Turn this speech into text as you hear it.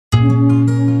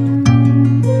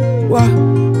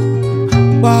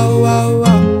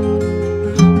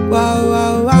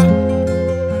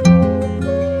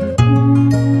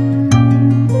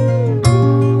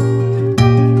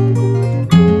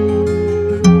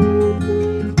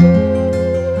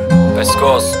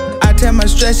course. I tell my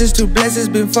stresses to blessings,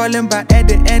 been falling, but at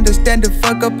the end I stand the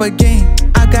fuck up again.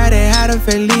 I got it out of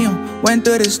a Leon, went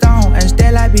through the storm, and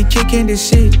still I be kicking this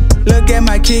shit. Look at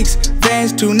my kicks,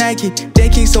 Vans to Nike, they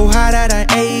kick so hard that I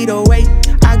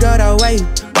 808. I got away,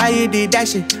 why you did that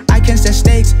shit? I can't stand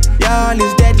snakes, y'all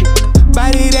is deadly.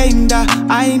 But it ain't that,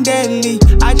 I ain't deadly.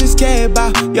 I just care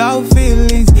about your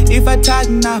feelings. If I talk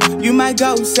now, you might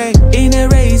go say, in a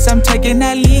race, I'm taking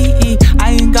that lead.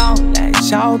 I ain't gon' let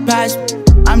y'all pass me.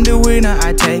 I'm the winner,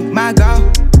 I take my goal.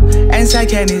 And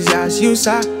second is just you,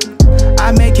 sir.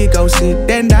 I make it go sit,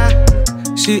 then die.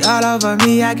 She all over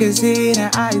me, I can see it in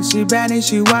her eyes. She bad and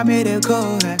she want me to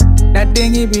call her. That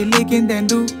thing it be leaking, then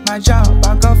do my job.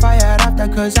 I got fired after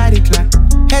cause I decline.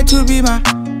 Had to be my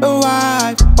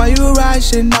wife. Why you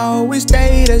rushing all with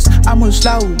status? I move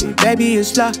slowly, baby,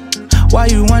 it's slow. Why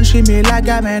you want treat me like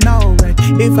I'm an old way?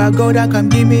 If I go down, come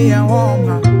give me a warm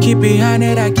heart. Keep it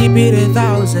 100, I keep it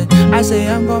 1,000. I say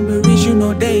I'm gonna be rich, you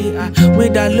know they are.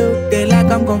 With that look, they like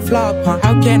I'm gonna flop, huh?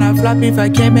 How can I flop if I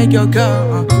can't make your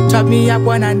girl, Top me up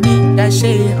when I need that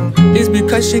shit, It's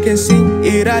because she can see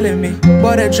it all in me.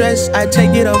 Bought a dress, I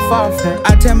take it off her.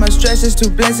 I tell my stresses to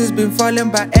blessings, been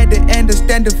falling, but at the end I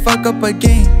stand the fuck up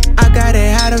again. I got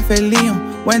it out of a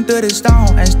Leon, went through the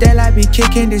storm, and still I be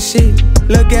kicking this shit.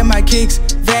 Look at my kicks,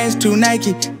 Vans to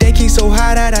Nike, they kick so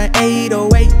hard that I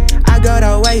 808. I got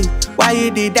away, why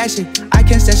you did that shit? I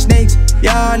can't stand snakes,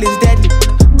 y'all is deadly.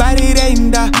 But it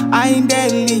ain't that, I ain't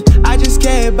deadly. I just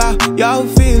care about your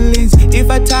feelings.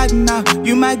 If I talk now,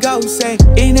 you might go say,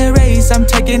 in a race, I'm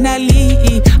taking that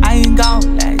lead. I ain't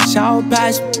gon' let y'all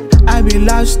pass me. I be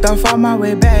lost off on my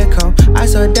way back home. I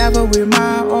saw devil with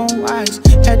my own eyes.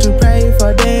 Had to pray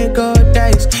for their good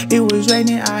days. It was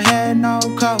raining, I had no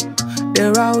coat.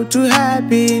 The road to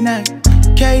happiness.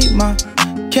 K-ma,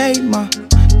 K-ma,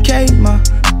 K-ma.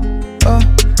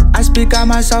 I speak out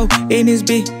my soul in this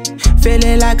beat.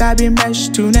 Feeling like I've been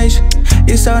meshed to nation.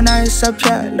 It's so nice up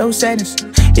here, low sadness.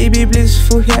 It be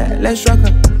blissful here, let's rock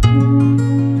up.